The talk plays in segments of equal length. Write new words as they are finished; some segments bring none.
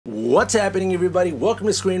What's happening, everybody? Welcome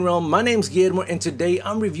to Screen Realm. My name's Guillermo, and today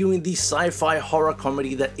I'm reviewing the sci-fi horror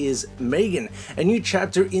comedy that is M3GAN, a new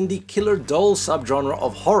chapter in the killer doll subgenre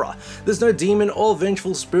of horror. There's no demon or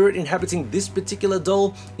vengeful spirit inhabiting this particular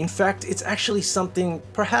doll. In fact, it's actually something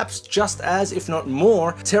perhaps just as, if not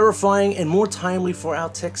more, terrifying and more timely for our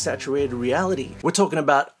tech-saturated reality. We're talking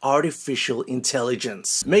about artificial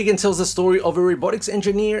intelligence. M3GAN tells the story of a robotics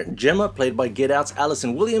engineer, Gemma, played by Get Out's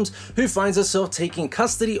Allison, who finds herself taking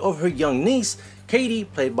custody of her young niece, Katie,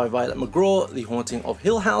 played by Violet McGraw, The Haunting of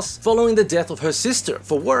Hill House, following the death of her sister.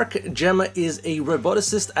 For work, Gemma is a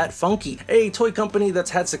roboticist at Funky, a toy company that's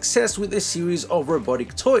had success with a series of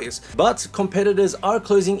robotic toys. But competitors are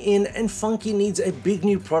closing in and Funky needs a big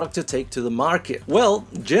new product to take to the market. Well,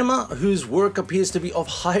 Gemma, whose work appears to be of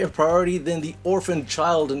higher priority than the orphaned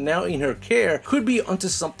child now in her care, could be onto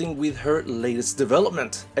something with her latest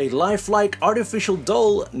development, a lifelike artificial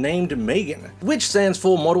doll named M3GAN, which stands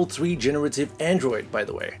for Model 3 Generative Android, by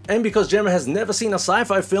the way. And because Gemma has never seen a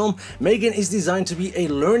sci-fi film, M3GAN is designed to be a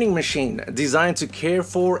learning machine, designed to care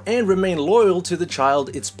for and remain loyal to the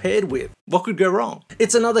child it's paired with. What could go wrong?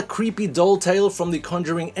 It's another creepy doll tale from the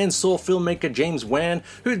Conjuring and Saw filmmaker James Wan,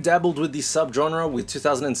 who dabbled with the subgenre with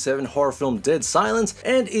 2007 horror film Dead Silence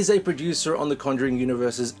and is a producer on the Conjuring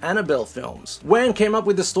universe's Annabelle films. Wan came up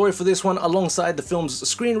with the story for this one alongside the film's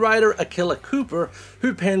screenwriter Akela Cooper,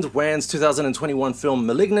 who penned Wan's 2021 film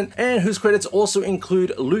Malignant, and whose credits also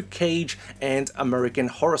include Luke Cage and American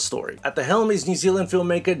Horror Story. At the helm is New Zealand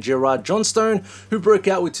filmmaker Gerard Johnstone, who broke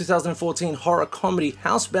out with 2014 horror comedy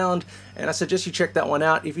Housebound, and I suggest you check that one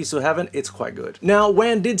out if you still haven't. It's quite good. Now,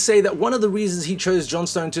 Wan did say that one of the reasons he chose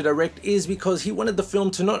Johnstone to direct is because he wanted the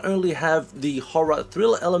film to not only have the horror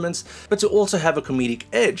thriller elements, but to also have a comedic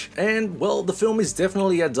edge. And well, the film is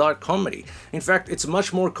definitely a dark comedy. In fact, it's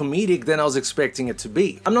much more comedic than I was expecting it to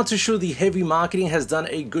be. I'm not too sure the heavy marketing has done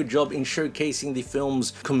a good job in showcasing the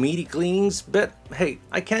film's comedic leanings, but hey,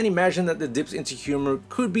 I can't imagine that the dips into humor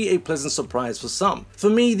could be a pleasant surprise for some. For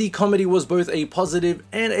me, the comedy was both a positive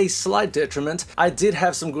and a slight detriment. I did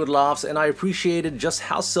have some good laughs and I appreciated just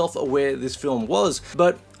how self-aware this film was,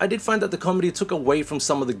 but I did find that the comedy took away from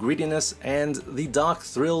some of the grittiness and the dark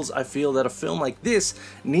thrills I feel that a film like this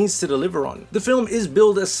needs to deliver on. The film is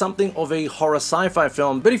billed as something of a horror sci-fi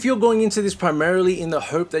film, but if you're going into this primarily in the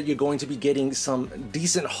hope that you're going to be getting some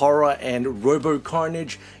decent horror and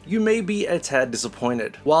robo-carnage, you may be a tad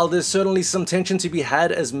disappointed. While there's certainly some tension to be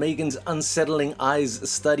had as M3GAN's unsettling eyes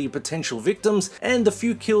study potential victims, and the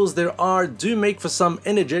few kills there are do make for some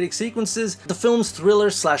energetic sequences, the film's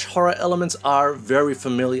thriller/horror elements are very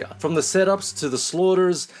familiar. From the setups to the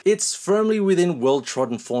slaughters, it's firmly within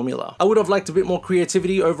well-trodden formula. I would have liked a bit more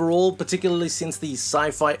creativity overall, particularly since the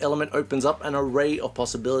sci-fi element opens up an array of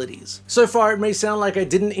possibilities. So far, it may sound like I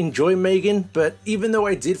didn't enjoy M3GAN, but even though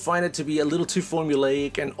I did find it to be a little too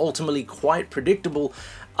formulaic and ultimately quite predictable,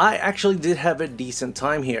 I actually did have a decent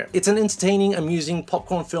time here. It's an entertaining, amusing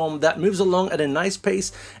popcorn film that moves along at a nice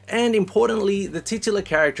pace, and importantly, the titular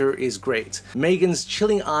character is great. M3GAN's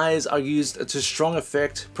chilling eyes are used to strong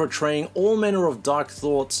effect, portraying all manner of dark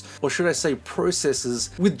thoughts, or should I say processes,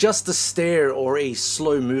 with just a stare or a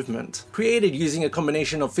slow movement. Created using a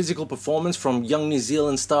combination of physical performance from young New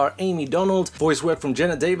Zealand star Amy Donald, voice work from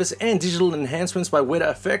Jenna Davis, and digital enhancements by Weta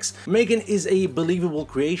Effects, M3GAN is a believable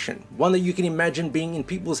creation, one that you can imagine being in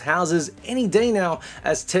people's houses any day now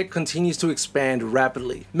as tech continues to expand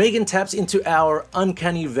rapidly. M3GAN taps into our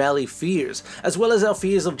uncanny valley fears, as well as our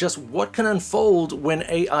fears of just what can unfold when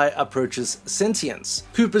AI approaches sentience.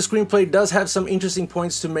 Cooper's screenplay does have some interesting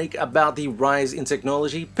points to make about the rise in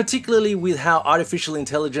technology, particularly with how artificial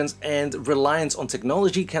intelligence and reliance on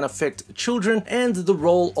technology can affect children and the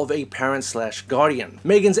role of a parent/guardian.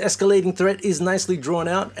 M3GAN's escalating threat is nicely drawn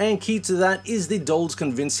out, and key to that is the doll's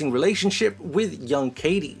convincing relationship with young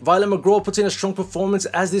Katie. Violet McGraw puts in a strong performance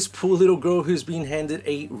as this poor little girl who's been handed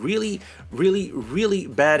a really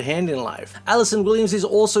bad hand in life. Allison Williams is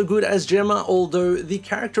also good as Gemma, although the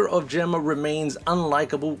character of Gemma remains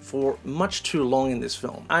unlikable for much too long in this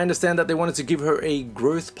film. I understand that they wanted to give her a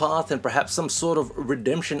growth path and perhaps some sort of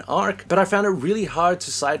redemption arc, but I found it really hard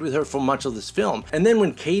to side with her for much of this film. And then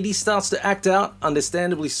when Katie starts to act out,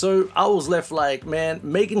 understandably so, I was left like, man,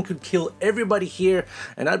 M3GAN could kill everybody here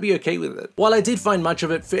and I'd be okay with it. While I did find much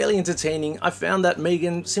of it fairly entertaining, I found that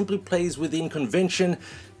M3GAN simply plays within convention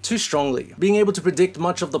too strongly. Being able to predict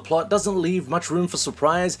much of the plot doesn't leave much room for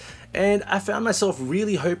surprise, and I found myself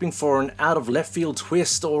really hoping for an out of left field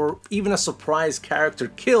twist or even a surprise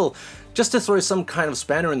character kill, just to throw some kind of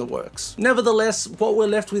spanner in the works. Nevertheless, what we're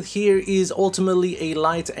left with here is ultimately a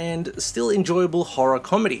light and still enjoyable horror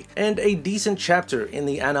comedy, and a decent chapter in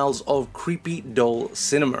the annals of creepy doll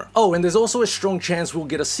cinema. Oh, and there's also a strong chance we'll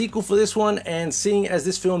get a sequel for this one, and seeing as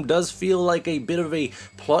this film does feel like a bit of a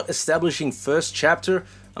plot establishing first chapter,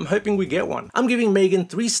 I'm hoping we get one. I'm giving M3GAN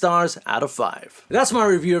 3 stars out of 5. That's my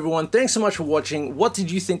review, everyone. Thanks so much for watching. What did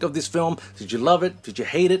you think of this film? Did you love it? Did you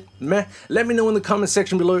hate it? Meh? Let me know in the comment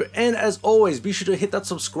section below. And as always, be sure to hit that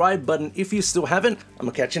subscribe button if you still haven't. I'm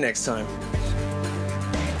gonna catch you next time.